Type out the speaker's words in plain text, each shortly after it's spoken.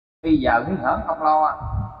Bây giờ hứng hởn không lo,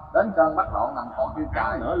 đến cơn bắt lộn nằm còn kêu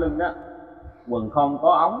trời. Nửa lưng đó, quần không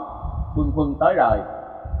có ống, phương phương tới rời.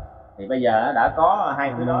 Thì bây giờ đã có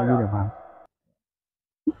hai thứ đó rồi.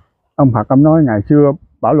 Ông Phật ông nói ngày xưa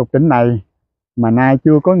bảo lục tỉnh này mà nay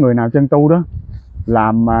chưa có người nào chân tu đó,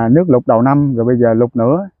 làm nước lục đầu năm rồi bây giờ lục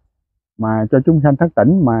nữa mà cho chúng sanh thất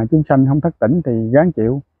tỉnh, mà chúng sanh không thất tỉnh thì gán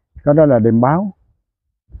chịu. Cái đó là điềm báo.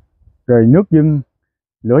 Rồi nước dưng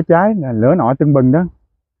lửa cháy, là lửa nọ tưng bừng đó,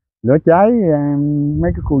 lửa cháy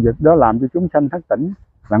mấy cái khu vực đó làm cho chúng sanh thất tỉnh,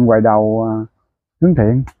 lặn hoài đầu hướng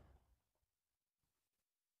thiện,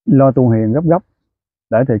 lo tu hiền gấp gấp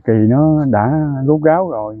để thời kỳ nó đã rút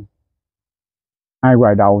ráo rồi. Ai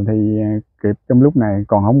hoài đầu thì kịp trong lúc này,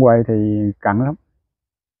 còn không quay thì cặn lắm.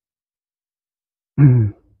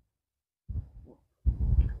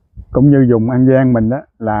 Cũng như vùng An Giang mình đó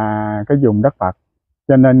là cái vùng đất Phật,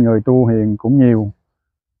 cho nên người tu hiền cũng nhiều.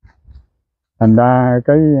 Thành ra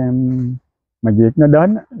cái mà việc nó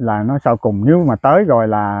đến là nó sau cùng, nếu mà tới rồi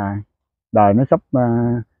là đời nó sắp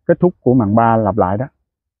kết thúc của màn ba lặp lại đó.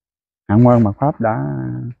 Hạng môn mạt pháp đã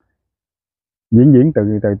diễn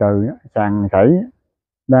từ từ sàng sảy,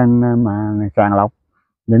 đang mà sàng lọc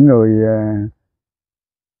những người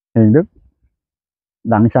hiền đức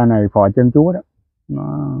đặng sau này phò chân Chúa đó.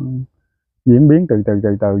 Nó diễn biến từ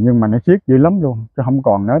từ nhưng mà nó siết dữ lắm luôn, chứ không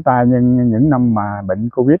còn nói tay như những năm mà bệnh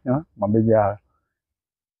Covid nữa. Mà bây giờ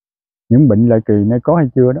những bệnh lợi kỳ này có hay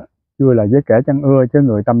chưa đó, chưa là với kẻ chăn ưa, chứ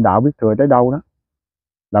người tâm đạo biết thừa tới đâu đó,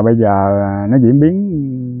 là bây giờ nó diễn biến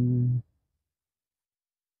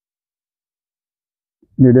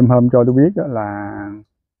như đêm hôm cho tôi biết đó, là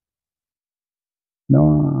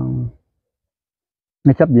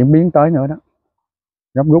nó sắp diễn biến tới nữa đó.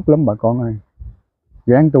 Gấp rút lắm bà con ơi,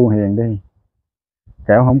 ráng tu hiền đi,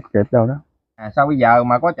 kẻo không kịp đâu đó. Sao bây giờ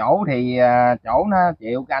mà có chỗ thì chỗ nó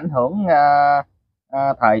chịu cái ảnh hưởng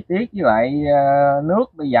thời tiết với lại nước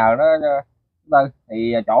bây giờ đó,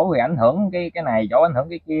 thì chỗ thì ảnh hưởng cái này, chỗ ảnh hưởng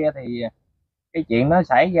cái kia, thì cái chuyện nó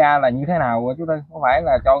xảy ra là như thế nào chú Tư? Có phải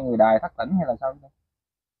là cho người đời thất tỉnh hay là sao?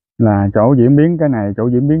 Là chỗ diễn biến cái này, chỗ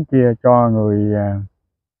diễn biến kia, cho người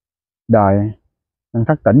đời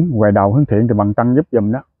thất tỉnh hoài đầu hướng thiện thì bằng tăng giúp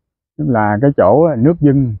giùm đó. Tức là cái chỗ nước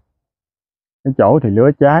dưng, cái chỗ thì lửa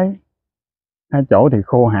cháy, hai chỗ thì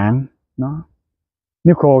khô hạn. Nó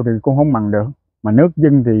nếu khô thì cũng không mặn được, mà nước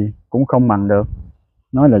dưng thì cũng không mặn được.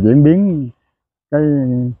 Nó là diễn biến cái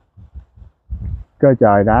cơ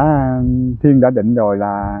trời đã thiên đã định rồi,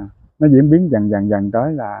 là nó diễn biến dần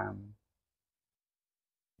tới là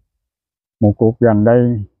một cuộc gần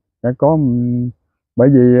đây sẽ có. Bởi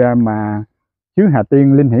vì mà xứ Hà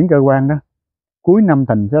Tiên linh hiển cơ quan đó, cuối năm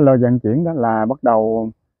Thìn sẽ lo vận chuyển đó, là bắt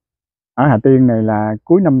đầu ở Hà Tiên này là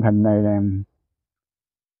cuối năm Thìn này là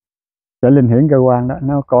sẽ linh hiển cơ quan đó.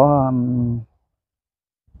 Nó có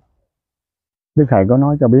Đức Thầy có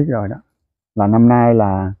nói cho biết rồi đó, là năm nay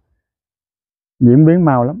là diễn biến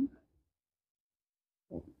mau lắm.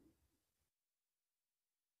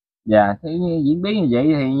 Dạ, thế diễn biến như vậy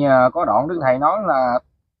thì nhờ có đoạn Đức Thầy nói là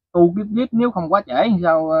tu kiếp kiếp nếu không quá trễ thì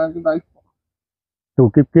sao chú Tư? Tu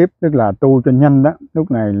kiếp kiếp tức là tu cho nhanh đó.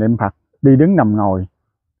 Lúc này niệm Phật đi đứng nằm ngồi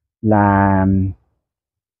là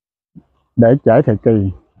để trễ thời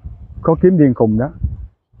kỳ có kiếm điên khùng đó,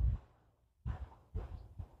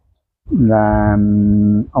 là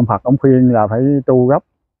ông Phật ông khuyên là phải tu gấp,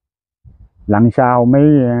 lặn sao mới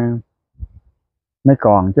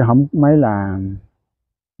còn, chứ không mấy là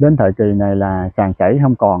đến thời kỳ này là sàn chảy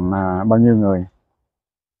không còn bao nhiêu người.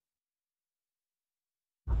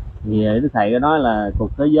 Thì Đức Thầy có nói là cuộc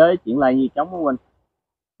thế giới chuyển lai như trống của huynh,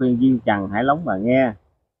 khuyên duyên trần hãy lóng mà nghe.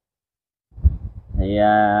 Thì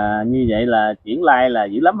như vậy là chuyển lai là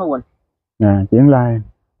dữ lắm đó huynh. Chuyển lai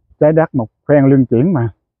trái đất một phen lương chuyển mà,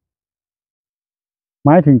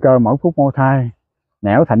 máy thiên cơ mỗi phút mô thai,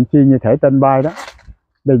 nẻo thạnh chi như thể tên bay đó.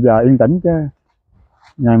 Bây giờ yên tĩnh chứ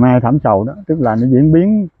ngày mai thảm sầu đó. Tức là nó diễn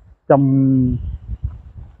biến trong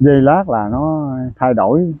giây lát là nó thay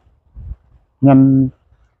đổi nhanh.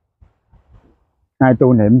 Ai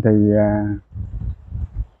tu niệm thì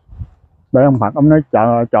bởi ông Phật ông nói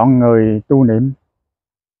chọn người tu niệm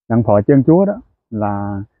đặng phò chân Chúa đó,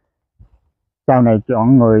 là sau này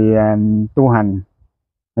chọn người tu hành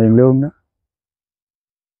hiền lương đó.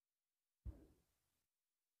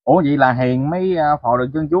 Ủa vậy là hiền mới phò được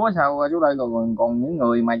chân Chúa sao chú Tư? Còn những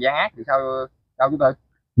người mà gian ác thì sao sao chú Tư?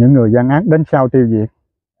 Những người gian ác đến sau tiêu diệt.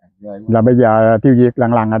 Là bây giờ tiêu diệt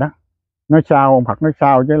lần rồi đó. Nói sao, ông Phật nói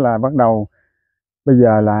sao chứ là bắt đầu bây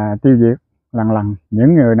giờ là tiêu diệt lần.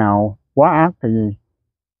 Những người nào quá ác thì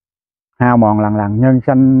hao mòn lần, nhân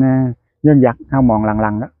sanh nhân vật hao mòn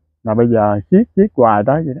lần đó. là bây giờ siết hoài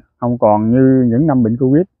tới vậy đó, không còn như những năm bệnh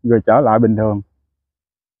Covid rồi trở lại bình thường.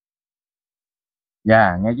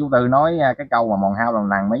 Dạ, nghe chú Tư nói cái câu mà mòn hao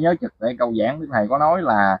lần mới nhớ trực để câu giảng Đức Thầy có nói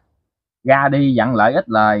là ra đi dặn lợi ít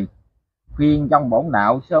lời, khuyên trong bổn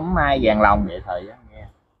đạo sớm mai vàng lòng. Vậy Thầy nghe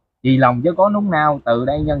vì lòng chứ có núng nao, từ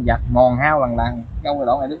đây nhân vật mòn hao lần. Câu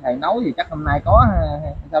đoạn này Đức Thầy nói thì chắc hôm nay có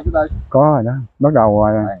sao chú Tư? Có rồi đó, bắt đầu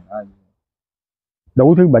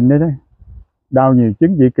đủ thứ bệnh đấy, đau nhiều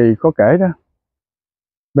chứng dị kỳ khó kể đó.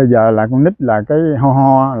 Bây giờ là con nít là cái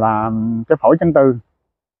ho là cái phổi chấn tư,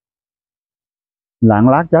 lạng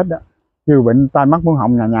lát chết đó. Như bệnh tai mắt mũi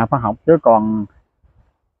họng nhà khoa học, chứ còn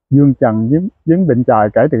dương trần dính bệnh trời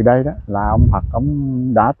kể từ đây đó là ông Phật ông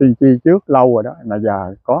đã tiên tri trước lâu rồi đó, mà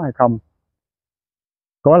giờ có hay không.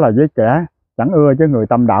 Có là với kẻ chẳng ưa, chứ người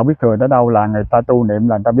tâm đạo biết thừa tới đâu là người ta tu niệm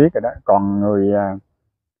là người ta biết rồi đó. Còn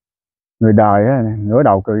người đời á, nửa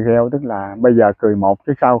đầu cười reo, tức là bây giờ cười một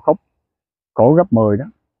chứ sau khóc khổ gấp 10 đó.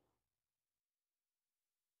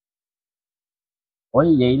 Ủa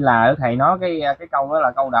như vậy là Đức Thầy nói cái câu đó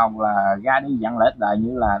là câu đầu là ra đi dặn lợi ích đời,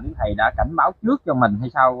 như là Đức Thầy đã cảnh báo trước cho mình hay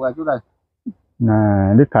sao chú Tư?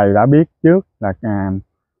 Đức Thầy đã biết trước là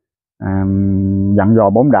dặn dò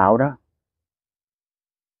bổn đạo đó,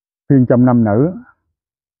 khuyên trong nam nữ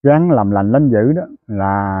ráng làm lành lánh dữ đó,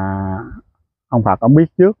 là ông Phật ông biết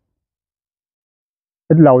trước.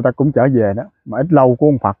 Ít lâu ta cũng trở về đó, mà ít lâu của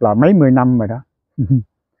ông Phật là mấy mươi năm rồi đó.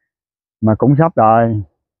 Mà cũng sắp rồi,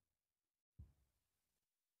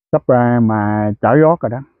 sắp mà trở gót rồi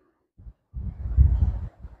đó.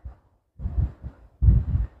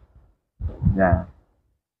 Dạ.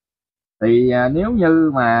 Thì nếu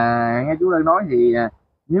như mà nghe chú Tư nói thì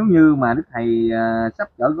nếu như mà Đức Thầy sắp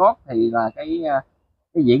trở gót thì là cái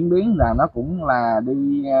diễn biến là nó cũng là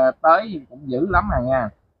đi tới cũng dữ lắm nha.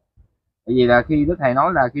 Tại vì là khi Đức Thầy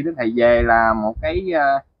nói là khi Đức Thầy về là một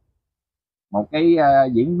cái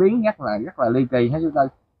diễn biến rất là ly kỳ hết chú Tư.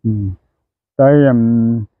 Tới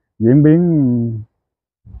diễn biến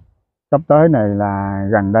sắp tới này là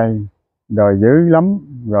gần đây rồi, dữ lắm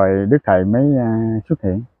rồi Đức Thầy mới xuất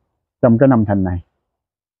hiện trong cái năm Thìn này.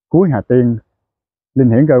 Cuối Hà Tiên linh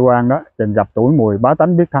hiển cơ quan đó, chừng gặp tuổi mùi bá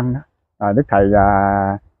tánh biết thân đó. Đức Thầy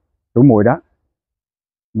là tuổi mùi đó,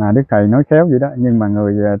 mà Đức Thầy nói khéo vậy đó, nhưng mà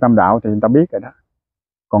người tâm đạo thì người ta biết rồi đó,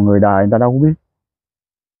 còn người đời người ta đâu có biết.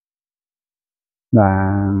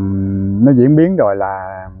 Là nó diễn biến rồi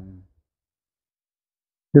là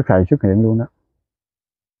Đức Thầy xuất hiện luôn đó.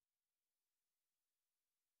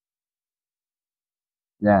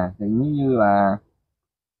 Dạ, thì như là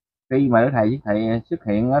khi mà Đức Thầy xuất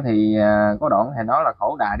hiện đó, thì có đoạn Thầy nói là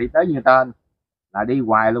khổ đà đi tới như tên, là đi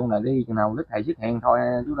hoài luôn, là đi chừng nào Đức Thầy xuất hiện thôi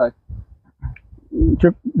chú ơi.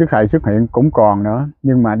 Đức Thầy xuất hiện cũng còn nữa,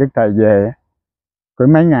 nhưng mà Đức Thầy về cứ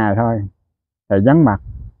mấy ngày thôi Thầy vắng mặt.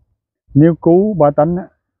 Nếu cứu bá tánh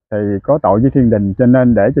thì có tội với thiên đình, cho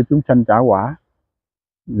nên để cho chúng sanh trả quả.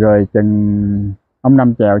 Rồi chừng ông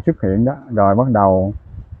Năm Chèo xuất hiện đó, rồi bắt đầu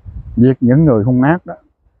giết những người hung ác đó.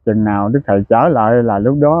 Chừng nào Đức Thầy trở lại là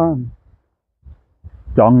lúc đó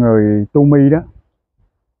chọn người tu mi đó,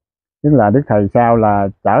 tức là Đức Thầy sau là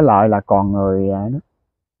trở lại là còn người đó,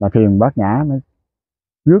 là Thiền Bát Nhã mới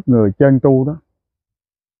rước người chân tu đó,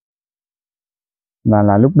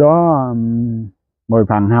 là lúc đó 10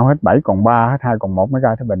 phần hao hết 7 còn 3, hết 2 còn 1 mới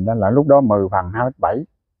ra Thái Bình đó, là lúc đó 10 phần hao hết 7.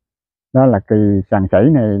 Đó là kỳ sàn sảy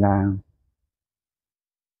này là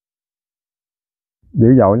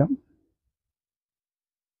dữ dội lắm.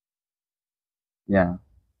 Dạ.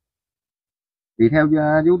 Thì theo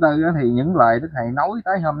chú Tư đó, thì những lời Đức Thầy nói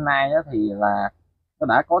tới hôm nay đó, thì là nó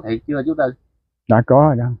đã có thiệt chưa chú Tư? Đã có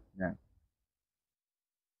rồi đó. Dạ.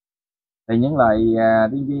 Thì những lời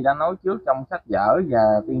tiên tri đã nói trước trong sách vở và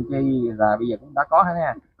tiên tri là bây giờ cũng đã có hết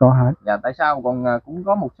nha. Có hết. Và tại sao còn cũng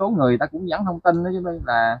có một số người ta cũng vẫn không tin đó chứ Tư,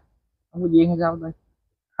 là không có duyên hay sao Tư?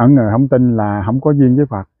 Ở người không tin là không có duyên với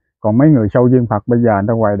Phật, còn mấy người sâu duyên Phật bây giờ người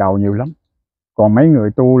ta hoài đầu nhiều lắm. Còn mấy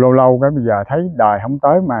người tu lâu lâu cái bây giờ thấy đời không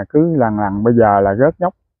tới mà cứ lằng bây giờ là rớt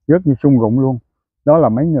nhóc, rớt như sung rụng luôn. Đó là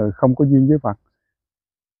mấy người không có duyên với Phật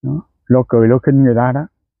đó, lo cười lo khinh người ta đó.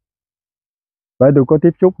 Bởi tôi có tiếp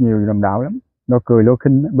xúc nhiều đồng đạo lắm, lo cười lo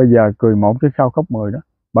khinh, bây giờ cười một chứ sau khóc 10 đó,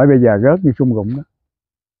 bởi bây giờ rớt như sung rụng đó.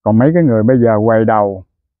 Còn mấy cái người bây giờ quay đầu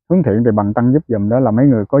hướng thiện thì bằng tăng giúp giùm, đó là mấy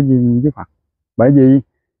người có duyên với Phật. Bởi vì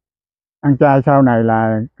ăn chay sau này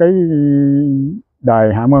là cái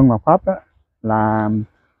đời hạ ơn Mạt Pháp đó, là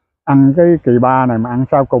ăn cái kỳ ba này mà ăn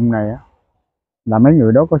sau cùng này là mấy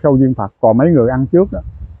người đó có sâu duyên Phật. Còn mấy người ăn trước đó,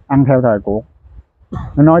 ăn theo thời cuộc,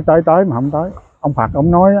 nó nói tới mà không tới. Ông Phật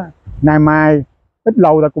ông nói nay mai ít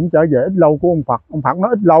lâu ta cũng trở về, ít lâu của ông Phật nói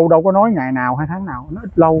ít lâu đâu có nói ngày nào hay tháng nào, nó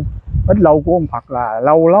ít lâu. ít lâu của ông Phật là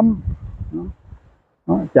lâu lắm.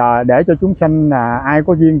 Đó, chờ để cho chúng sanh là ai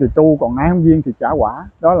có duyên thì tu, còn ai không duyên thì trả quả,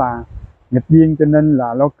 đó là nghịch duyên, cho nên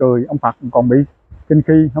là lo cười. Ông Phật còn bị kinh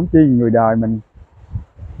khi, không chi người đời mình.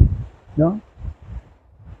 Đó,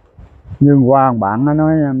 như qua ông bạn nó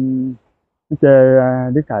nói, nó chê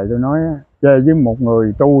Đức Thầy, tôi nói chê với một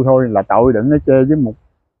người tu thôi là tội, đừng nói chê với một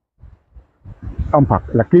ông Phật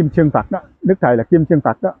là Kim Sơn Phật đó. Đức Thầy là Kim Sơn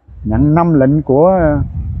Phật đó, nhận 5 lệnh của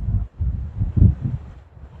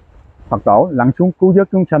Phật tổ lặn xuống cứu vớt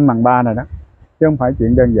chúng sanh bằng ba này đó, chứ không phải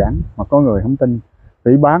chuyện đơn giản. Mà có người không tin,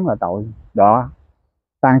 phỉ báng là tội, đọa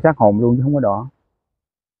tan xác hồn luôn chứ không có đọa.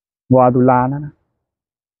 Qua tôi la nó đó.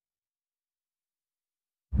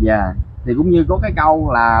 Dạ, thì cũng như có cái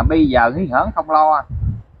câu là bây giờ hí hởn không lo,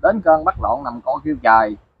 đến cơn bất loạn nằm coi kêu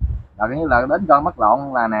trời. Là như là đến cơn bất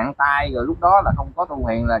loạn là nạn tai, rồi lúc đó là không có tu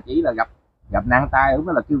hiền, là chỉ là gặp nạn tai, lúc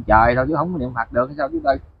đó là kêu trời thôi chứ không có niệm Phật được hay sao chú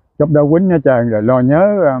Tư? Chốc đâu quýnh hết trơn rồi, lo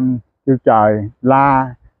nhớ kêu trời,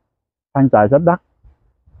 la than trời trách đất,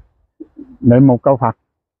 niệm một câu Phật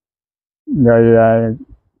rồi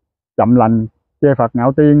chậm lành, chê Phật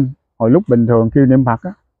ngạo tiên. Hồi lúc bình thường kêu niệm Phật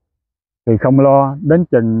á thì không lo, đến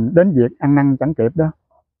chừng đến việc ăn năn chẳng kịp đó.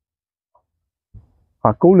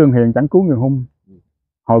 Phật cứu lương hiền chẳng cứu người hung.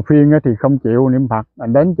 Hồi phiên á thì không chịu niệm Phật,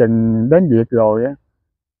 đến chừng đến việc rồi á,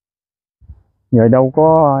 người đâu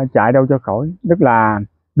có chạy đâu cho khỏi. Tức là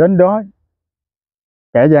đến đó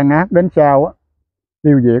kẻ gian ác đến sau á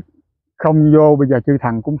tiêu diệt, không vô, bây giờ chư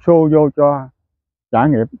thần cũng xô vô cho trả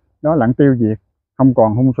nghiệp, đó lặng tiêu diệt, không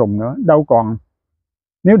còn hung sùng nữa. Đâu còn,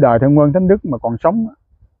 nếu đời thượng quân thánh đức mà còn sống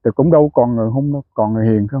thì cũng đâu còn người hung đâu, còn người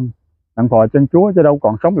hiền không. Đặng phò chân Chúa chứ đâu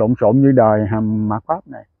còn sống lộn xộn như đời hàm mạt pháp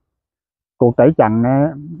này. Cuộc tẩy trần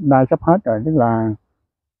nay sắp hết rồi, tức là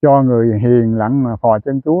cho người hiền lặng mà phò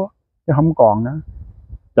chân Chúa chứ không còn nữa.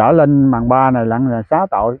 Trở lên màn ba này lặng là xá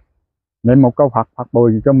tội, niệm một câu Phật, Phật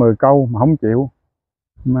bùi cho 10 câu mà không chịu,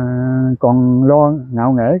 mà còn lo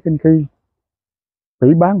ngạo nghễ kinh khi,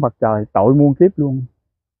 phỉ báng Phật trời, tội muôn kiếp luôn,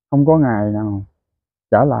 không có ngày nào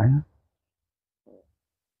trở lại.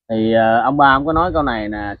 Thì ông ba ông có nói câu này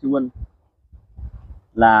nè sư huynh,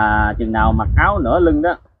 là chừng nào mặc áo nửa lưng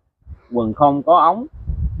đó, quần không có ống,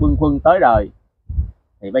 bưng khuâng tới đời.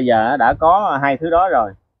 Thì bây giờ đã có hai thứ đó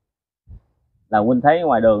rồi. Là huynh thấy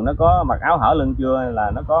ngoài đường nó có mặc áo hở lưng chưa,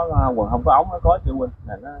 là nó có quần không có ống, nó có chưa huynh?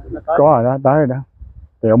 Là nó tới. Có rồi đó, tới rồi đó.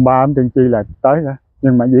 Thì ông ba ông tiên tri là tới đó,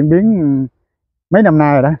 nhưng mà diễn biến mấy năm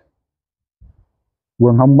nay rồi đó.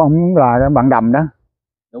 Quần không ống là cái bạn đầm đó.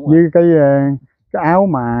 Đúng rồi. Với cái áo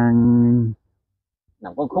mà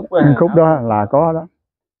Nằm có khúc khúc đó là có đó.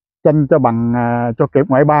 Tranh cho bằng cho kịp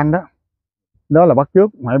ngoại bang đó. Đó là bắt chước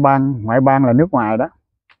ngoại bang là nước ngoài đó.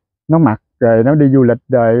 Nó mặc rồi nó đi du lịch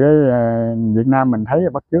rồi cái Việt Nam mình thấy là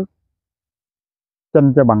bắt chước.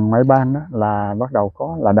 Tranh cho bằng ngoại bang đó là bắt đầu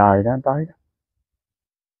có, là đời đó tới đó.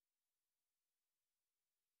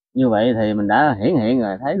 Như vậy thì mình đã hiển hiện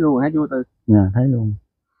rồi, thấy luôn hả chú Tư? Dạ, thấy luôn.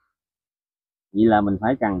 Vậy là mình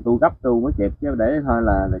phải cần tu gấp tu mới kịp, chứ để thôi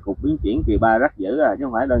là cục biến chuyển kỳ ba rất dữ rồi, chứ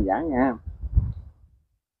không phải đơn giản nha.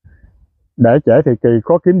 Để trễ thì kỳ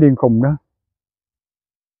khó kiếm điên khùng đó.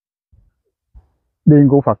 Điên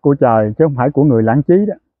của Phật của trời chứ không phải của người lãng trí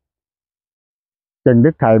đó. Chừng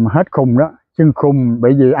Đức Thầy mà hết khùng đó, xưng khùng,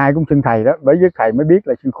 bởi vì ai cũng xưng thầy đó, bởi Đức Thầy mới biết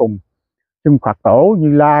là xưng khùng. Xưng Phật tổ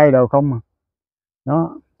Như Lai đâu không.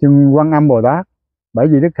 Đó, xưng Quan Âm Bồ Tát, bởi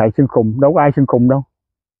vì Đức Thầy xưng khùng, đâu có ai xưng khùng đâu.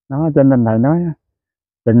 Đó, cho nên thầy nói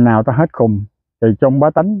chừng nào ta hết khùng thì trong bá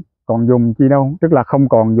tánh còn dùng chi đâu, tức là không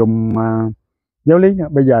còn dùng giáo lý nữa.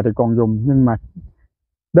 Bây giờ thì còn dùng, nhưng mà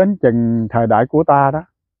đến chừng thời đại của ta đó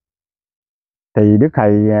thì Đức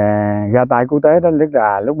Thầy ra tay cứu tế đó, tức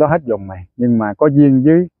là lúc đó hết dùng mày. Nhưng mà có duyên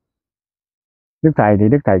với Đức Thầy thì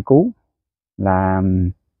Đức Thầy cứu, là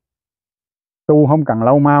tu không cần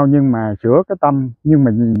lâu mau nhưng mà sửa cái tâm. Nhưng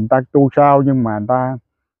mà người ta tu sao nhưng mà người ta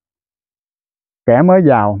kẻ mới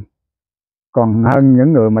vào còn hơn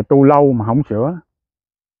những người mà tu lâu mà không sửa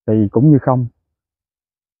thì cũng như không.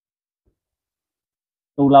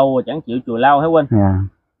 Tu lâu rồi chẳng chịu chùi lao hả huynh? À,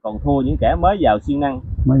 Còn thua những kẻ mới vào siêng năng.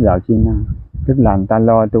 mới vào siêng năng, tức là người ta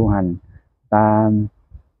lo tu hành, ta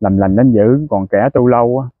làm lành đánh dữ. Còn kẻ tu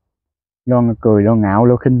lâu á, lo cười lo ngạo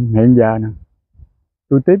lo khinh. Hiện giờ nè,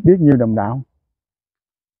 tôi tiếp biết nhiêu đồng đạo,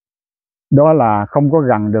 đó là không có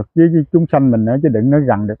gần được với chúng sanh mình nữa, chứ đừng nói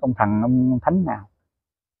gần được ông thần ông thánh nào.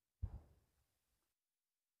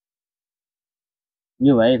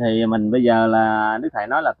 Như vậy thì mình bây giờ là Đức Thầy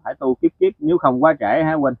nói là phải tu kiếp kiếp, nếu không quá trễ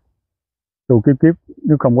hả huynh? Tu kiếp kiếp,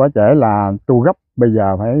 nếu không quá trễ là tu gấp. Bây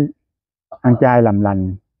giờ phải ăn chay làm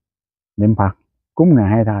lành, niệm Phật, cúng ngày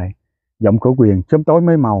hai thời, vọng cửa quyền, sớm tối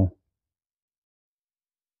mới màu.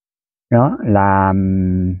 Đó là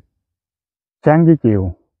sáng với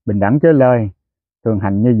chiều bình đẳng chế lơi, thường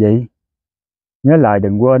hành như vậy. Nhớ lời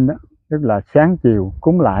đừng quên đó, tức là sáng chiều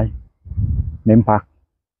cúng lại niệm Phật.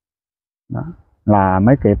 Đó là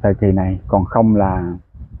mới kịp thời kỳ này, còn không là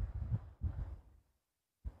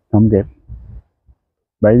không kịp.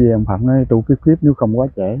 Bởi vì ông Phật nói tu kiếp kiếp nếu không quá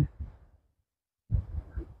trễ.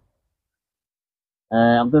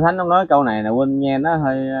 Ông Tư Thánh ông nói câu này là Huynh nghe nó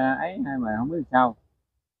hơi ấy hay mà không biết sao.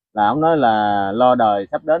 Là ông nói là lo đời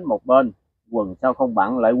sắp đến một bên, quần sao không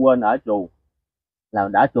bận lại quên ở chuồng. Là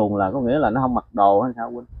đã chuồng là có nghĩa là nó không mặc đồ hay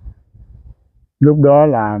sao Huynh? Lúc đó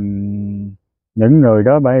là những người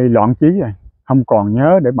đó bị loạn trí rồi, không còn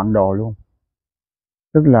nhớ để bận đồ luôn,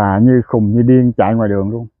 tức là như khùng như điên chạy ngoài đường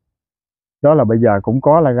luôn. Đó là bây giờ cũng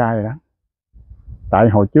có la gai rồi đó. Tại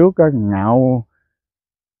hồi trước á, ngạo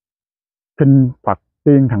kinh Phật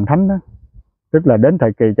tiên thần thánh đó, tức là đến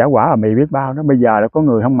thời kỳ trả quả là mì biết bao đó. Bây giờ là có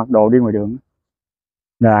người không mặc đồ đi ngoài đường,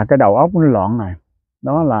 là cái đầu óc nó loạn này.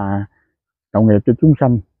 Đó là tội nghiệp cho chúng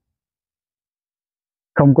sanh,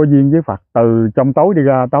 không có duyên với Phật. Từ trong tối đi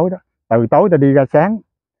ra tối đó, từ tối ta đi ra sáng,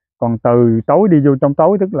 còn từ tối đi vô trong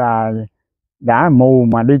tối, tức là đã mù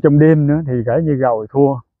mà đi trong đêm nữa thì kể như rồi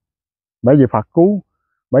thua. Bởi vì Phật cứu,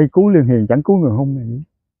 bởi cứu lương hiền chẳng cứu người hung này.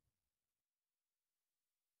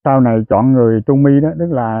 Sau này chọn người tu mi đó,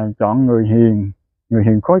 tức là chọn người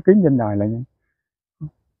hiền khối kín trên đời là như.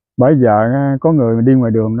 Bởi giờ có người đi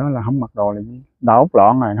ngoài đường đó là không mặc đồ là như đầu óc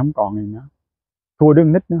loạn rồi, không còn gì nữa. Thua đứa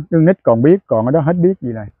nít nữa, đứa nít còn biết, còn ở đó hết biết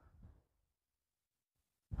gì này.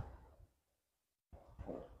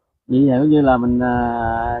 Vậy là như là mình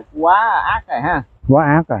quá ác rồi ha. Quá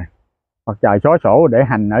ác rồi. Phật trời xóa sổ để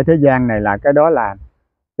hành ở thế gian này là cái đó là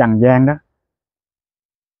trần gian đó.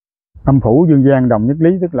 Âm phủ dương gian đồng nhất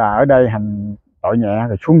lý, tức là ở đây hành tội nhẹ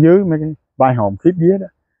rồi xuống dưới mấy cái vai hồn khiếp vía đó,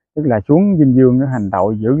 tức là xuống dinh dương nó hành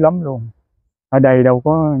tội dữ lắm luôn. Ở đây đâu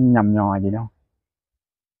có nhầm nhò gì đâu.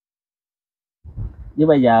 Chứ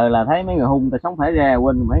bây giờ là thấy mấy người hung ta sống phải ra,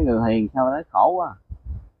 quên mấy người hiền sao đấy khổ quá.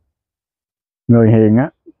 Người hiền á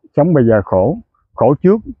sống bây giờ khổ, khổ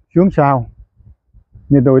trước sướng sau.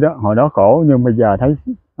 Như tôi đó, hồi đó khổ nhưng bây giờ thấy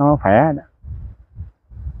nó khỏe đó.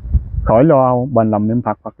 Khỏi lo, bền lòng niệm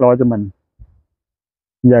Phật, Phật lo cho mình.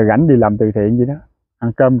 Giờ rảnh đi làm từ thiện gì đó,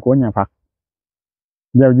 ăn cơm của nhà Phật,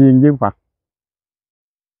 giao duyên với Phật.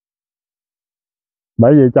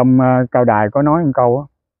 Bởi vì trong cao đài có nói một câu á,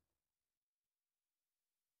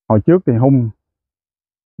 hồi trước thì hung,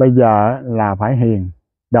 bây giờ là phải hiền,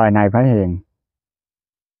 đời này phải hiền.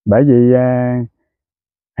 Bởi vì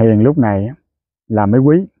hiền lúc này là mới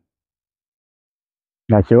quý,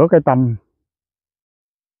 là sửa cái tâm,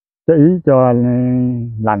 cái ý cho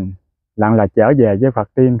lành, lặng là trở về với Phật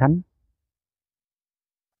tiên thánh.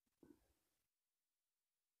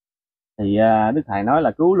 Thì Đức Thầy nói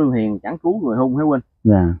là cứu lương hiền chẳng cứu người hung hả huynh?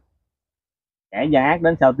 Dạ. Kẻ gian ác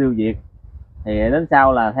đến sau tiêu diệt. Thì đến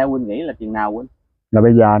sau là theo huynh nghĩ là chừng nào huynh? Là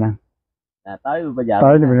bây giờ nè. Là tới bây giờ.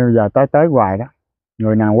 Tới bây giờ tới hoài đó.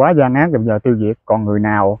 Người nào quá gian ác thì bây giờ tiêu diệt, còn người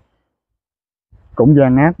nào cũng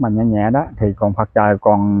gian ác mà nhẹ nhẹ đó thì còn Phật trời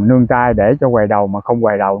còn nương tay để cho quay đầu, mà không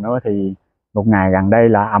quay đầu nữa thì một ngày gần đây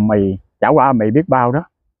là ầm ĩ, trả quả ầm ĩ biết bao đó.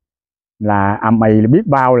 Là ầm ĩ biết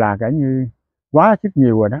bao, là kể như quá sức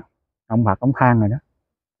nhiều rồi đó. Ông Phật ông than rồi đó.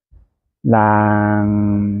 Là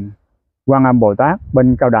Quan Âm Bồ Tát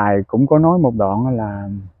bên cao đài cũng có nói một đoạn là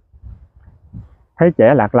thấy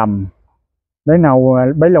trẻ lạc lầm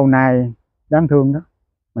bấy lâu nay, đáng thương đó,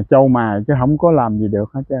 mà trâu mà chứ không có làm gì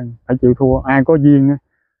được hết trơn, phải chịu thua. Ai có duyên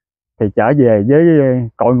thì trở về với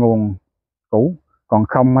cội nguồn cũ, còn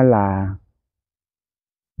không là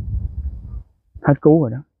hết cứu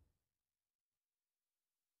rồi đó.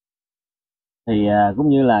 Thì cũng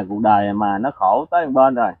như là cuộc đời mà nó khổ tới một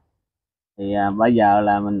bên rồi, thì bây giờ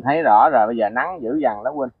là mình thấy rõ rồi. Bây giờ nắng dữ dằn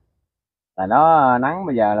đó huynh, là nó nắng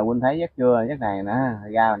bây giờ là huynh thấy giấc trưa giấc này nữa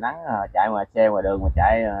ra mà nắng, chạy ngoài xe ngoài đường mà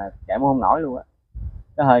chạy cũng không nổi luôn á.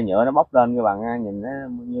 Cái hơi nhựa nó bốc lên, cái bằng nhìn nó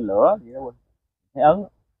như lửa vậy đó huynh, thấy ớn.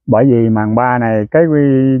 Bởi vì màn ba này, cái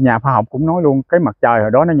nhà khoa học cũng nói luôn, cái mặt trời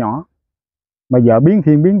hồi đó nó nhỏ, bây giờ biến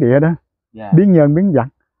thiên biến địa đó. Yeah. Biến nhân biến vật,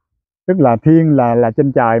 tức là thiên là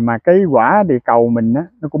trên trời, mà cái quả địa cầu mình á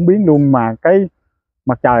nó cũng biến luôn. Mà cái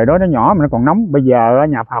mặt trời đó nó nhỏ mà nó còn nóng. Bây giờ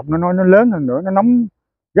nhà khoa học nó nói nó lớn hơn nữa, nó nóng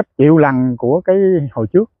gấp triệu lần của cái hồi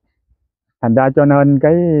trước. Thành ra cho nên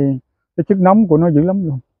cái sức nóng của nó dữ lắm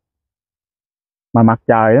luôn. Mà mặt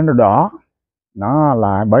trời nó đỏ, nó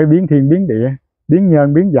là bởi biến thiên biến địa, biến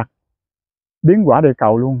nhân biến vật, biến quả địa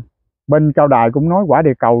cầu luôn. Bên cao đài cũng nói quả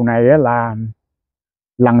địa cầu này là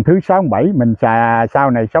lần thứ 67 mình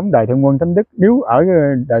sau này sống đời Thượng Quân Thánh Đức. Nếu ở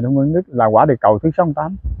đời Thượng Quân Thánh Đức là quả địa cầu thứ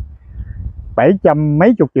 68. 700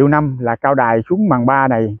 mấy chục triệu năm là cao đài xuống màn ba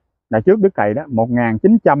này là trước Đức Thầy đó.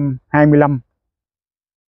 1925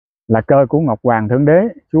 là cơ của Ngọc Hoàng Thượng Đế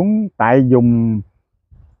xuống tại vùng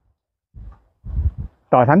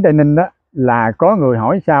Tòa Thánh Tây Ninh đó. Là có người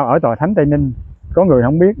hỏi sao ở Tòa Thánh Tây Ninh, có người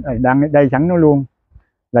không biết, đang đây sẵn nói luôn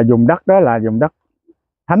là vùng đất đó là vùng đất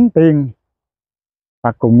thánh tiên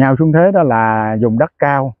Phật cùng nhau xuống thế, đó là vùng đất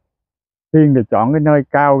cao. Tiên thì chọn cái nơi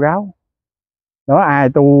cao ráo đó, ai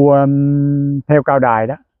tu theo cao đài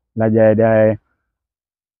đó là về đề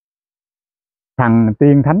thần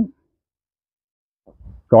tiên thánh,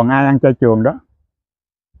 còn ai ăn chay trường đó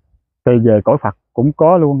thì về cõi Phật cũng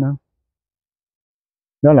có luôn nữa.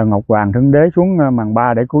 Đó là Ngọc Hoàng Thượng Đế xuống màn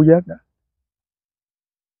ba để cứu vớt đó.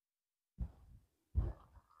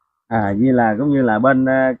 Như là cũng như là bên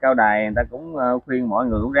cao đài người ta cũng khuyên mọi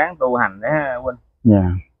người cũng ráng tu hành đấy ha huynh.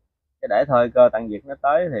 Dạ. Cái để thời cơ tận diệt nó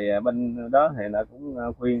tới thì bên đó thì nó cũng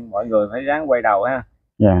khuyên mọi người phải ráng quay đầu ha.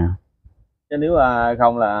 Dạ. Chứ nếu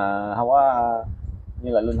không là không có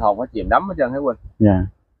như là linh hồn nó chìm đắm hết trơn hả huynh. Dạ.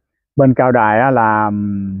 Bên cao đài á, là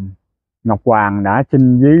Ngọc Hoàng đã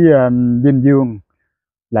xin với Dinh Dương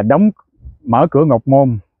là mở cửa ngục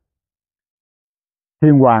môn,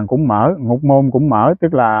 Thiên Hoàng cũng mở, ngục môn cũng mở,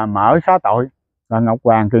 tức là mở xá tội. Là Ngọc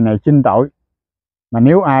Hoàng kỳ này xin tội, mà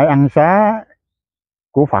nếu ai ăn xá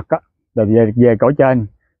của Phật á là về cõi trên,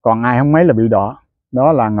 còn ai không mấy là bị đọa.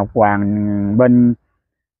 Đó là Ngọc Hoàng bên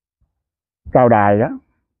cao đài đó,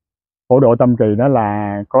 phổ độ tâm kỳ đó,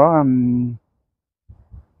 là có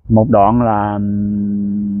một đoạn là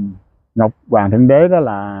Ngọc Hoàng Thượng Đế đó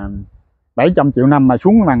là 700 triệu năm mà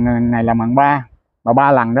xuống màn này là màn ba, mà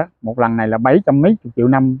 3 lần đó, một lần này là 700 mấy chục triệu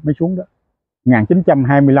năm mới xuống đó.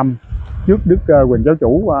 1925 trước Đức Huỳnh Giáo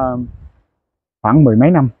Chủ khoảng 10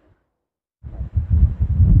 mấy năm.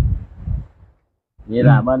 Vậy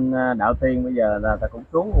là bên đạo tiên bây giờ là ta cũng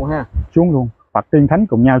xuống luôn ha. Xuống luôn, Phật tiên thánh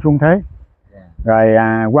cùng nhau xuống thế. Rồi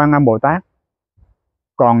Quan Âm Bồ Tát,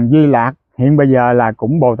 còn Di Lạc hiện bây giờ là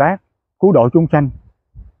cũng Bồ Tát cứu độ chúng sanh.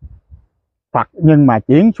 Phật nhưng mà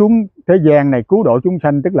chuyển xuống thế gian này cứu độ chúng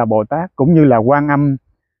sanh tức là Bồ Tát, cũng như là Quan Âm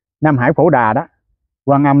Nam Hải Phổ Đà đó.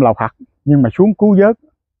 Quan Âm là Phật nhưng mà xuống cứu vớt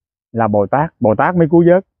là Bồ Tát, Bồ Tát mới cứu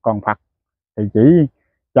vớt, còn Phật thì chỉ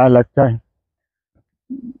trợ lực thôi,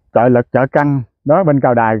 trợ lực trợ căn. Đó bên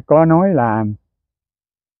cao đài có nói là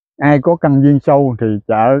ai có căn duyên sâu thì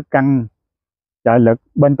trợ căn trợ lực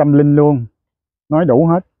bên tâm linh luôn, nói đủ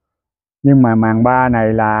hết. Nhưng mà màn ba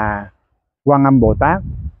này là Quan Âm Bồ Tát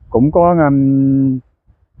cũng có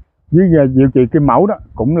với Diệu Trì Kim Mẫu đó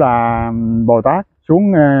cũng là Bồ Tát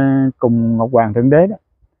xuống cùng Ngọc Hoàng Thượng Đế đó,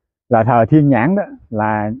 là thờ Thiên Nhãn đó,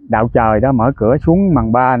 là đạo trời đó mở cửa xuống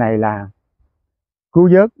màn ba này là cứu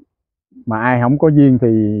vớt. Mà ai không có duyên thì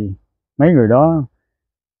mấy người đó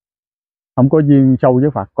không có duyên sâu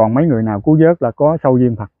với Phật, còn mấy người nào cứu vớt là có sâu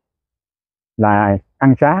duyên Phật, là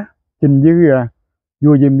ăn xá xin với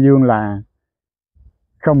vua Diêm Vương là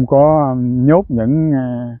không có nhốt những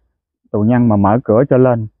tù nhân mà mở cửa cho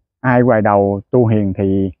lên. Ai hoài đầu tu hiền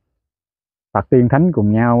thì Phật tiên thánh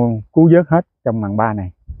cùng nhau cứu vớt hết trong màn ba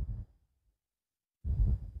này.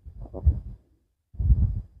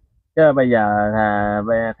 Chứ bây giờ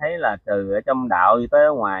thấy là từ ở trong đạo tới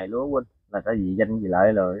ở ngoài luôn huynh, là cái gì danh gì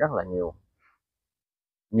lợi rồi rất là nhiều.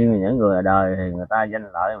 Nhưng những người ở đời thì người ta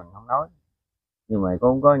danh lợi mình không nói, nhưng mà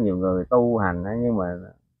cũng có nhiều người tu hành nhưng mà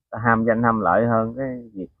ta ham danh ham lợi hơn cái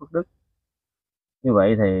việc phước đức. Như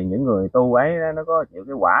vậy thì những người tu ấy đó, nó có chịu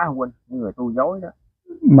cái quả không huynh? Những người tu dối đó,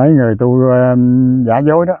 mấy người tu giả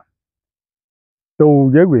dối đó,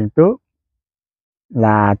 tu với quyền tước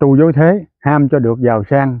là tu dối thế, ham cho được giàu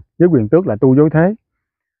sang với quyền tước là tu dối thế.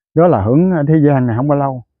 Đó là hưởng thế gian này không bao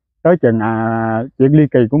lâu, tới chừng chuyện ly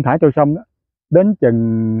kỳ cũng thả trôi sông đó, đến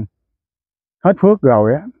chừng hết phước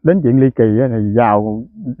rồi á, đến chuyện ly kỳ á, thì vào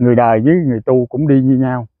người đời với người tu cũng đi như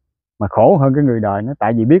nhau, mà khổ hơn cái người đời nó,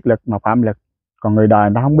 tại vì biết lực mà phạm lực, còn người đời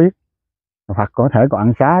người ta không biết. Phật có thể còn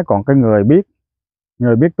ăn xá, còn cái người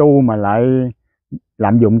biết tu mà lại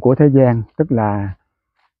lạm dụng của thế gian, tức là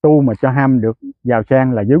tu mà cho ham được giàu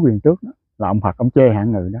sang là dưới quyền tước đó, là ông Phật ông chê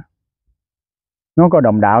hạng người đó. Nó có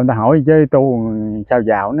đồng đạo người ta hỏi chứ tu sao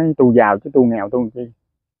giàu, nó tu giàu chứ tu nghèo tu chi.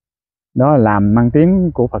 Đó là làm mang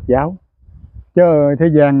tiếng của Phật giáo. Chứ thế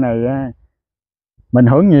gian này mình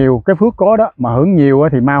hưởng nhiều cái phước có đó, mà hưởng nhiều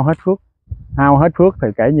thì mau hết phước, hao hết phước thì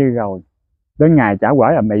kể như rồi đến ngày trả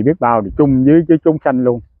quả là mị biết bao, thì chung với chúng sanh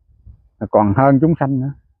luôn, còn hơn chúng sanh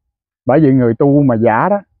nữa. Bởi vì người tu mà giả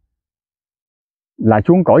đó là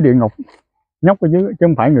xuống cõi địa ngục nhóc ở dưới, chứ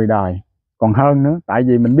không phải người đời, còn hơn nữa. Tại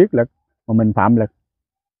vì mình biết lực mà mình phạm lực,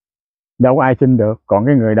 đâu ai xin được. Còn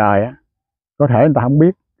cái người đời á, có thể người ta không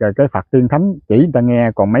biết, rồi cái Phật tiên thánh chỉ người ta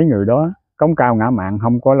nghe, còn mấy người đó cống cao ngã mạn,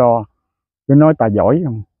 không có lo. Cứ nói ta giỏi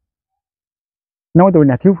không, nói tôi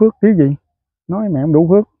là thiếu phước tí gì, nói mẹ không đủ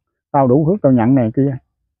phước, tao đủ phước tao nhận này kia.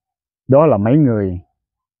 Đó là mấy người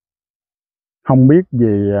không biết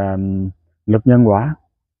về lực nhân quả.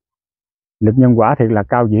 Lực nhân quả thiệt là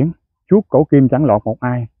cao diễn, chuốt cổ kim chẳng lọt một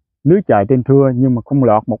ai, lưới trời tên thưa nhưng mà không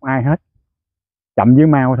lọt một ai hết, chậm với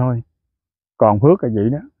mau thôi. Còn phước là vậy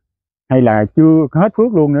đó, hay là chưa hết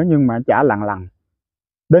phước luôn nữa nhưng mà trả lần lần,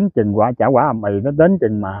 đến chừng quả trả quả ầm ĩ, nó đến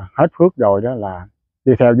chừng mà hết phước rồi đó là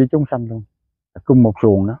đi theo với chúng sanh luôn, cùng một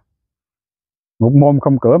xuồng đó. Một môn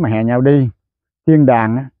không cửa mà hè nhau đi, thiên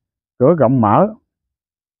đàng á, cửa rộng mở,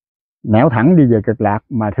 nẻo thẳng đi về cực lạc,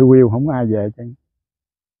 mà thư yêu không ai về chứ.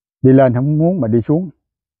 Đi lên không muốn mà đi xuống.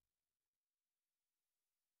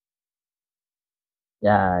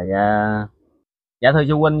 Dạ, dạ thưa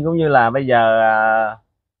sư huynh, cũng như là bây giờ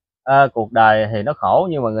cuộc đời thì nó khổ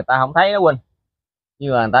nhưng mà người ta không thấy đó huynh.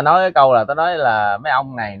 Như là người ta nói cái câu là, ta nói là mấy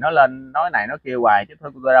ông này nói lên nói này nó kêu hoài chứ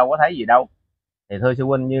tôi đâu có thấy gì đâu. Thì thưa sư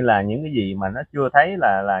huynh, như là những cái gì mà nó chưa thấy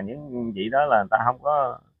là những vị đó là người ta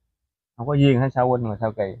không có duyên hay sao huynh, mà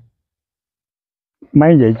sao kỳ?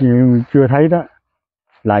 Mấy vậy chưa thấy đó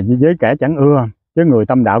là với kẻ chẳng ưa, chứ người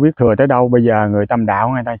tâm đạo biết thừa tới đâu. Bây giờ người tâm đạo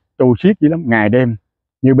người ta tu siết dữ lắm, ngày đêm.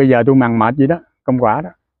 Như bây giờ tôi mằn mệt vậy đó, công quả đó,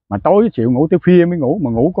 mà tối chịu ngủ tới khuya mới ngủ,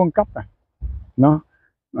 mà ngủ có một cấp nó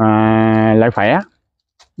lại khỏe.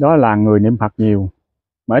 Đó là người niệm Phật nhiều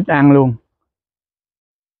mà ít ăn luôn.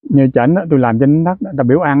 Như chảnh đó, tôi làm trên đất đó, ta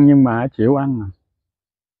biểu ăn nhưng mà chịu ăn mà.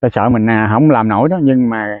 Ta sợ mình không làm nổi đó, nhưng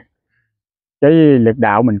mà cái lực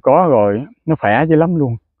đạo mình có rồi nó khỏe chứ lắm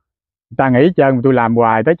luôn. Ta nghĩ trơn mà tôi làm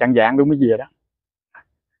hoài tới chạng vạng tôi mới về đó.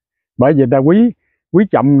 Bởi vì ta quý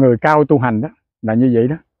trọng người cao tu hành đó, là như vậy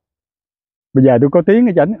đó. Bây giờ tôi có tiếng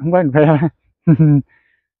ở chảnh, không phải phê.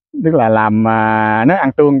 Tức là làm nó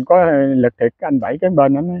ăn tương có lực thiệt. Anh Bảy cái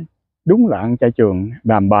bên đó nói đúng là ăn chay trường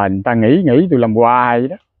làm bền. Ta nghĩ tôi làm hoài vậy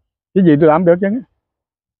đó, cái gì tôi làm được chứ.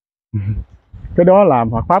 Cái đó là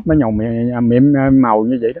Phật pháp mới nhồng miệng màu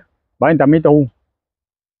như vậy đó, bởi người ta mới tu.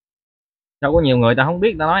 Sao có nhiều người ta không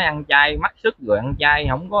biết, ta nói ăn chay mắc sức, rồi ăn chay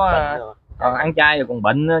không có ăn chay rồi còn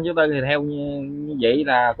bệnh chứ tôi. Thì theo như vậy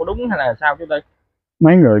là có đúng hay là sao chứ tôi?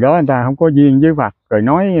 Mấy người đó người ta không có duyên với Phật rồi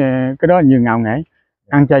nói cái đó như ngạo nghễ.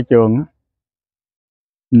 Ăn chay trường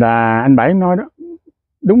là anh Bảy nói đó,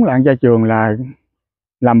 đúng là ăn chay trường là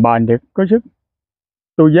làm bền được, có sức.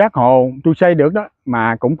 Tôi giác hồ tôi xây được đó,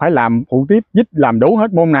 mà cũng phải làm phụ tiếp dít, làm đủ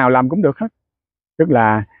hết, môn nào làm cũng được hết. Tức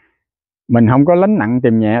là mình không có lánh nặng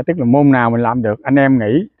tìm nhẹ, tức là môn nào mình làm được, anh em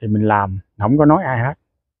nghĩ thì mình làm, không có nói ai hết.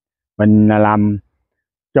 Mình làm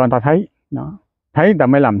cho người ta thấy, nó thấy người ta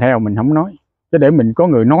mới làm theo, mình không nói. Chứ để mình có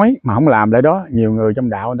người nói mà không làm lại đó, nhiều người trong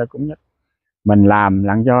đạo người ta cũng nhất. Mình làm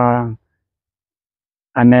lặng cho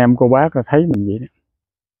anh em cô bác thấy mình vậy đó.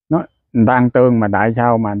 Nó người ta ăn tương mà tại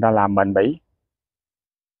sao mà người ta làm bền bỉ.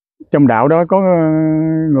 Trong đạo đó có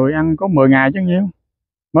người ăn có 10 ngày chứ nhiêu,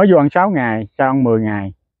 mới vô ăn 6 ngày, sao ăn 10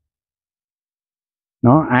 ngày.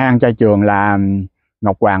 Nó ai ăn chay trường là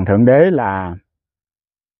Ngọc Hoàng Thượng Đế là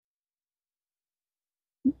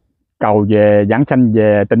cầu về giảng sanh,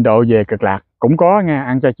 về tịnh độ, về cực lạc. Cũng có nghe,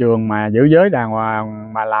 ăn chay trường mà giữ giới đàng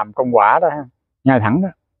hoàng mà làm công quả đó, ngay thẳng đó.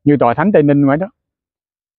 Như tòa thánh Tây Ninh vậy đó,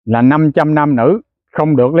 là 500 nam nữ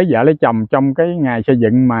không được lấy vợ lấy chồng trong cái ngày xây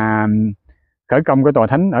dựng mà khởi công cái tòa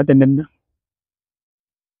thánh ở Tây Ninh đó,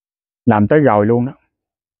 làm tới rồi luôn đó.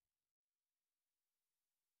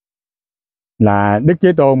 Là Đức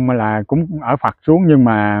Thế Tôn là cũng ở Phật xuống, nhưng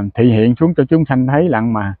mà thị hiện xuống cho chúng sanh thấy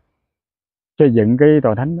lặng mà xây dựng cái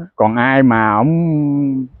tòa thánh đó. Còn ai mà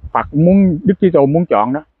ông Phật muốn, Đức Thế Tôn muốn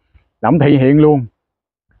chọn đó, là ông thị hiện luôn,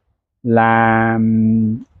 là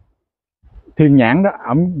thiên nhãn đó,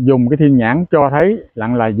 ông dùng cái thiên nhãn cho thấy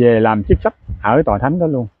lặng là về làm chức sách ở tòa thánh đó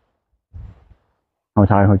luôn,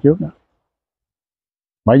 hồi trước đó.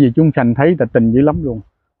 Bởi vì chúng sanh thấy ta tin dữ lắm luôn.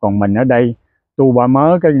 Còn mình ở đây tu ba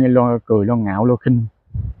mớ cái lo cười lo ngạo lo khinh,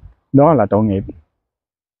 đó là tội nghiệp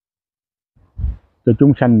cho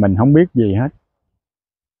chúng sanh, mình không biết gì hết.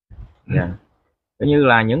 Dạ. Kiểu như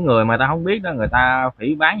là những người mà ta không biết đó, người ta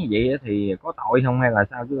phỉ báng như vậy thì có tội không hay là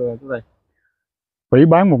sao chứ tôi? Phỉ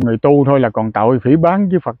báng một người tu thôi là còn tội, phỉ báng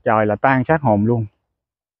với Phật trời là tan xác hồn luôn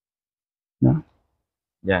đó.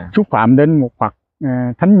 Dạ. Xúc phạm đến một Phật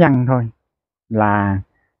thánh nhân thôi là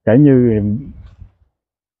kể như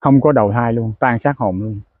không có đầu thai luôn, tan xác hồn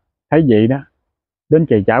luôn. Thấy vậy đó, đến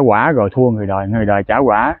kỳ trả quả rồi thua người đời trả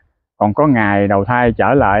quả. Còn có ngày đầu thai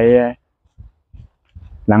trở lại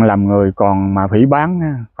lặng làm người, còn mà phỉ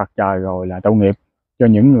báng Phật trời rồi là tội nghiệp cho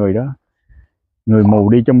những người đó. Người mù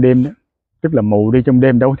đi trong đêm đó, tức là mù đi trong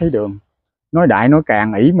đêm đâu thấy đường. Nói đại nói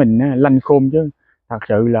càng ỷ mình lanh khôn chứ thật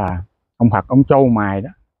sự là ông Phật ông trâu mài đó,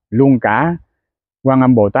 luôn cả Quan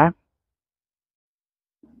Âm Bồ Tát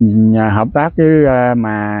hợp tác với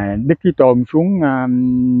mà Đức Chí Tôn xuống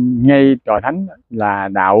ngay tòa thánh là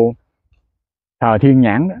đạo thờ thiên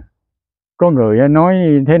nhãn đó. Có người nói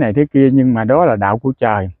thế này thế kia, nhưng mà đó là đạo của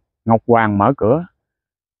trời. Ngọc Hoàng mở cửa,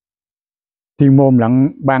 thiên môn lận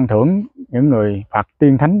ban thưởng những người Phật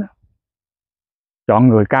tiên thánh đó, chọn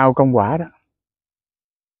người cao công quả đó.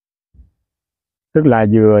 Tức là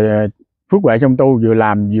vừa phước huệ trong tu, vừa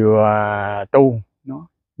làm vừa tu, nó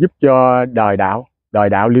giúp cho đời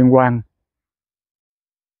đạo liên quan.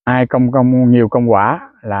 Ai công nhiều công quả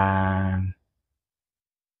là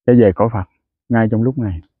sẽ về cõi Phật ngay trong lúc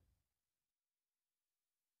này.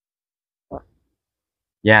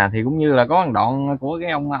 Dạ, thì cũng như là có một đoạn của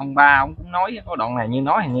cái ông ba, ông cũng nói có đoạn này như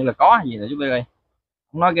nói hình như là có gì là chú Tư ơi.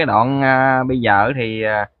 Ông nói cái đoạn bây giờ thì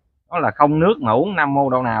đó là không nước mà uống nam mô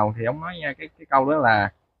đâu nào, thì ông nói cái câu đó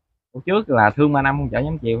là câu trước là thương 3 năm không chở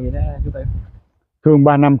nhắm chiều vậy đó chú Tư. Thương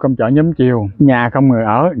 3 năm không chở nhắm chiều, nhà không người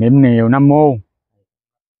ở, niệm nhiều nam mô,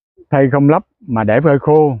 thay không lấp mà để phơi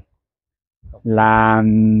khô, là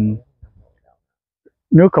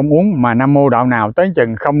nước không uống mà nam mô đạo nào. Tới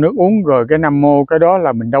chừng không nước uống rồi cái nam mô, cái đó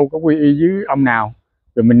là mình đâu có quy y với ông nào,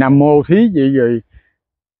 rồi mình nam mô thí gì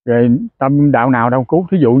rồi tâm đạo nào đâu cứu.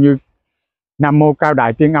 Thí dụ như nam mô cao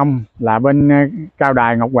đài tiên ông là bên cao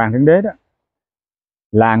đài Ngọc Hoàng Thượng Đế đó,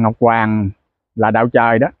 là Ngọc Hoàng là đạo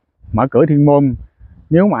trời đó, mở cửa thiên môn.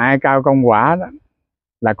 Nếu mà ai cao công quả đó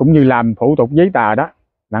là cũng như làm thủ tục giấy tờ đó,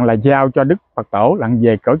 lặng là giao cho Đức Phật Tổ, lặng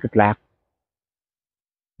về cõi Cực Lạc,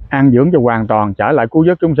 an dưỡng cho hoàn toàn, trở lại cứu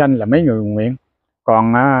vớt chúng sanh là mấy người nguyện.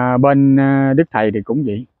 Còn bên Đức Thầy thì cũng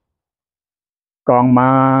vậy. Còn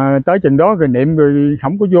mà tới chừng đó rồi niệm rồi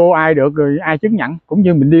không có vô ai được, rồi ai chứng nhận. Cũng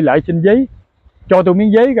như mình đi lại xin giấy, cho tôi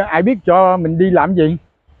miếng giấy, ai biết cho mình đi làm gì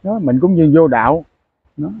đó. Mình cũng như vô đạo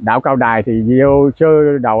đó. Đạo cao đài thì vô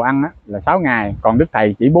sơ đầu ăn là 6 ngày, còn Đức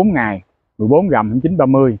Thầy chỉ 4 ngày, 14 rằm 9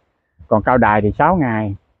 30. Còn cao đài thì 6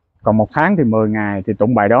 ngày, còn 1 tháng thì 10 ngày thì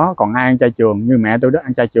tụng bài đó. Còn ai ăn chay trường như mẹ tôi đó,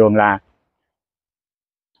 ăn chay trường là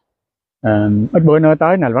ít bữa nữa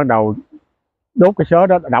tới là bắt đầu đốt cái sớ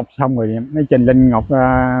đó, đọc xong rồi mới trình lên Ngọc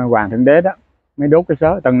Hoàng Thượng Đế đó, mới đốt cái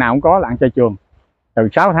sớ. Tuần nào cũng có là ăn chay trường, từ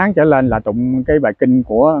 6 tháng trở lên là tụng cái bài kinh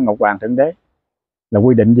của Ngọc Hoàng Thượng Đế, là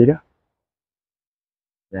quy định gì đó.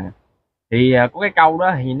 Dạ. Thì có cái câu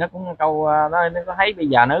đó thì nó cũng câu nó có thấy bây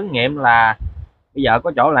giờ nó ứng nghiệm là bây giờ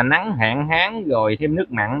có chỗ là nắng hạn hán rồi thêm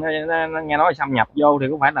nước mặn, nó nghe nói xâm nhập vô thì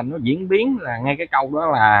có phải là nó diễn biến là ngay cái câu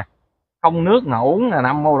đó là không nước nào uống là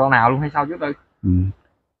nam mô đạo nào luôn hay sao chú Tư?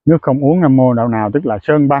 Nước không uống nam mô đạo nào tức là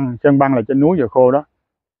sơn băng là trên núi giờ khô đó.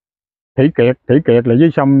 Thủy kiệt là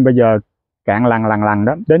dưới sông bây giờ cạn lằn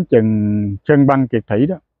đó, đến chừng sơn băng kiệt thủy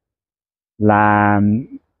đó là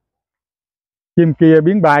chim kia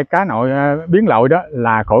biến bay, cá nội biến lội đó,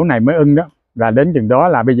 là khổ này mới ưng đó. Và đến chừng đó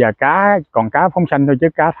là bây giờ còn cá phóng sanh thôi, chứ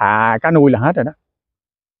cá thả cá nuôi là hết rồi đó.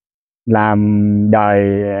 Làm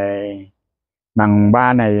đời bằng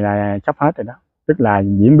ba này là sắp hết rồi đó. Tức là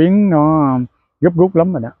diễn biến nó gấp rút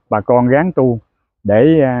lắm rồi đó. Bà con ráng tu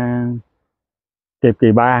để kịp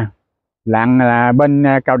kỳ ba. Lặng là bên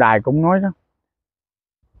cao đài cũng nói đó,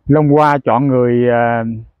 Long Hoa chọn người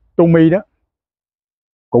tu mi đó,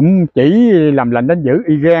 cũng chỉ làm lệnh đánh giữ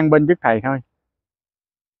y gan bên Đức Thầy thôi.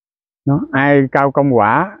 Nó ai cao công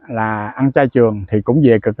quả là ăn chay trường thì cũng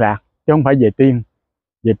về Cực Lạc, chứ không phải về tiên.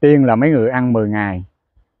 Về tiên là mấy người ăn 10 ngày,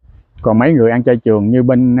 còn mấy người ăn chay trường như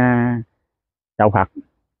bên đạo Phật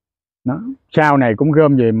nó sau này cũng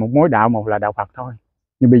gom về một mối đạo, một là đạo Phật thôi.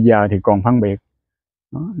 Nhưng bây giờ thì còn phân biệt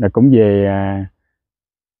đó, là cũng về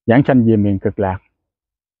giảng sanh về miền Cực Lạc.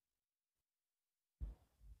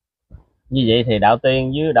 Như vậy thì đạo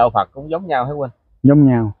tiên với đạo Phật cũng giống nhau hả huynh? Giống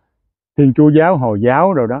nhau, Thiên Chúa giáo, Hồi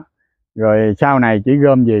giáo rồi đó. Rồi sau này chỉ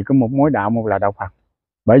gom về có một mối đạo, một là đạo Phật.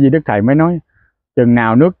 Bởi vì Đức Thầy mới nói chừng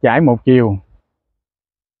nào nước chảy một chiều,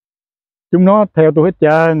 chúng nó theo tôi hết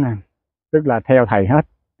trơn à. Tức là theo Thầy hết,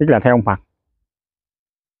 tức là theo ông Phật.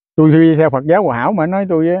 Tôi đi theo Phật giáo Hòa Hảo mà nói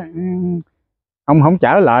tôi ông không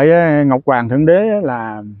trở lại Ngọc Hoàng Thượng Đế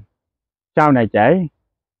là sau này trễ.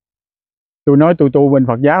 Tôi nói tôi tu bên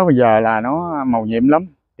Phật giáo bây giờ là nó màu nhiệm lắm,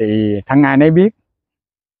 thì thân ai nấy biết.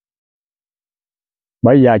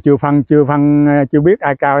 Bây giờ chưa biết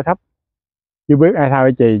ai cao ai thấp, chưa biết ai thao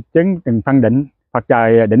ai trì, chứng từng phân định Phật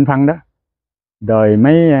trời định phân đó, rồi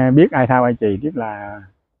mới biết ai thao ai trì. Tức là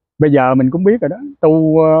bây giờ mình cũng biết rồi đó,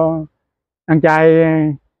 tu ăn chay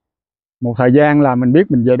một thời gian là mình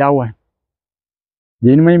biết mình về đâu rồi,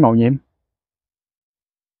 vậy nó mới màu nhiệm.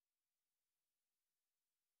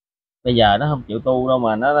 Bây giờ nó không chịu tu đâu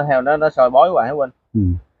mà nó theo nó soi bói hoài hả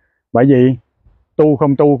huynh? Bởi vì tu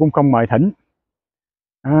không tu cũng không mời thỉnh.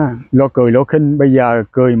 Lo cười lo khinh, bây giờ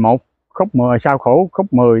cười một khóc 10, sao khổ khóc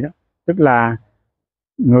 10 đó. Tức là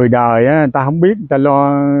người đời á, người ta không biết, người ta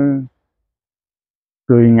lo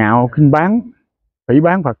cười ngạo khinh bán, phỉ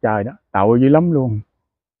bán Phật trời đó, tội dữ lắm luôn.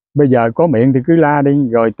 Bây giờ có miệng thì cứ la đi,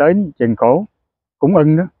 rồi tới chừng khổ cũng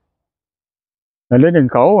ưng đó. Rồi đến chừng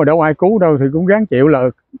khổ rồi đâu ai cứu đâu thì cũng gắng chịu, là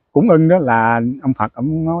cũng ưng đó. Là ông Phật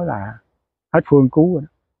ông nói là hết phương cứu rồi đó.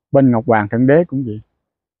 Bên Ngọc Hoàng Thượng Đế cũng vậy,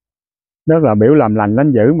 đó là biểu làm lành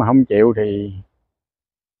lánh dữ, mà không chịu thì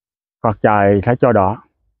Phật trời phải cho đọa,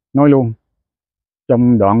 nói luôn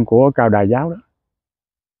trong đoạn của Cao Đà Giáo đó.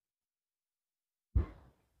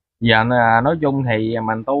 Giờ nói chung thì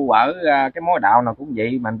mình tu ở cái mối đạo nào cũng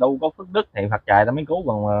vậy, mình tu có phước đức thì Phật trời ta mới cứu,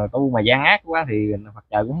 còn tu mà gian ác quá thì Phật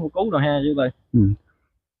trời cũng không cứu đâu ha chú Tư.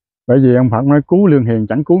 Bởi vì ông Phật nói cứu lương hiền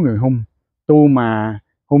chẳng cứu người hung. Tu mà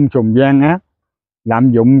hung trùng gian ác,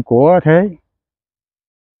 lạm dụng của thế,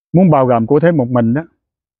 muốn bao gồm của thế một mình đó,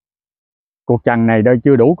 cuộc trần này đây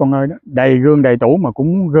chưa đủ con ơi đó. Đầy gương đầy tủ mà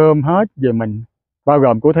cũng gom hết về mình, bao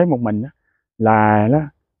gồm của thế một mình đó. Là đó,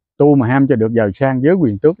 tu mà ham cho được giàu sang với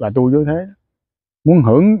quyền tước là tu như thế đó. Muốn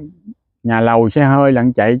hưởng nhà lầu xe hơi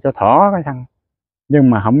lặn chạy cho thỏ cái thằng, nhưng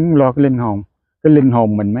mà không lo cái linh hồn. Cái linh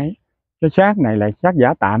hồn mình mấy, cái xác này là xác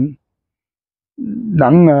giả tạm,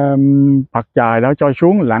 đặng Phật trời đó cho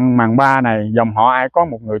xuống lặn màn ba này, dòng họ ai có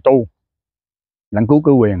một người tu lặn cứu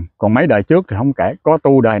cử quyền. Còn mấy đời trước thì không kể, có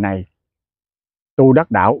tu đời này tu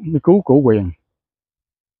đắc đạo mới cứu cử quyền.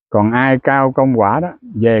 Còn ai cao công quả đó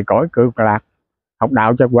về cõi cực lạc học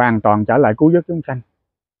đạo cho hoàn toàn trở lại cứu vớt chúng sanh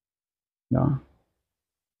đó.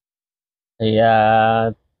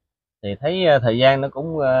 Thì thấy thời gian nó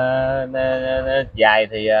cũng dài,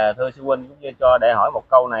 thì thưa sư huynh cũng như cho để hỏi một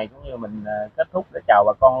câu này cũng như mình kết thúc để chào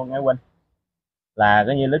bà con luôn nha huynh. Là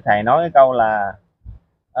cái như Đức Thầy nói cái câu là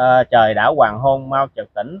trời đã hoàng hôn mau chợt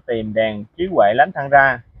tỉnh, tìm đèn chiếu huệ lánh thăng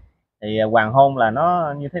ra. Thì hoàng hôn là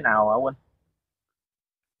nó như thế nào hả huynh?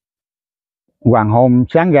 Hoàng hôn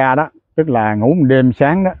sáng ra đó, tức là ngủ một đêm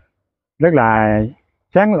sáng đó, rất là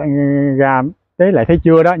sáng ra tới lại thấy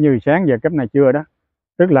trưa đó, như sáng giờ cấp này trưa đó.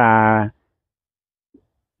 Tức là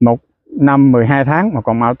 1 năm 12 tháng mà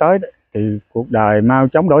còn mau tới đó, thì cuộc đời mau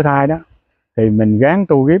chóng đổi thay đó. Thì mình gắng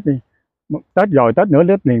tu gấp đi, Tết rồi Tết nữa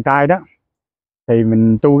Tết liền tay đó, thì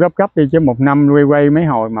mình tu gấp gấp đi, chứ 1 năm quay quay mấy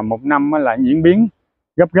hồi, mà 1 năm là diễn biến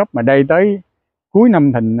gấp gấp. Mà đây tới cuối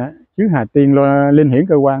năm Thìn á, chứ Hà Tiên lo linh hiển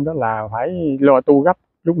cơ quan đó là phải lo tu gấp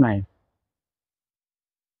lúc này.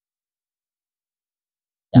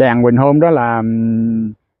 Đèn Quỳnh hôm đó là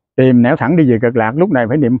tìm nẻo thẳng đi về cực lạc, lúc này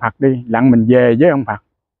phải niệm Phật đi, lặng mình về với ông Phật,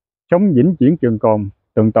 sống vĩnh viễn trường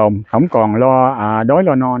tồn, không còn lo đói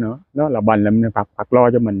lo no nữa. Đó là bền lệnh Phật, Phật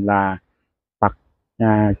lo cho mình, là Phật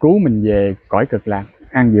cứu mình về cõi cực lạc,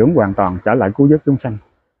 an dưỡng hoàn toàn, trở lại cứu vớt chúng sanh.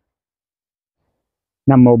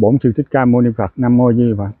 Nam mô Bổn Sư Thích Ca Mâu Ni Phật. Nam mô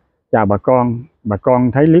Di Phật. Chào bà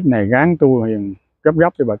con thấy clip này gắng tu hiền gấp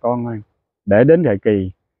gấp cho bà con ơi, để đến thời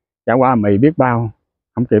kỳ trải qua mì biết bao,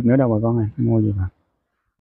 không kịp nữa đâu bà con ơi. Nam mô Di Phật.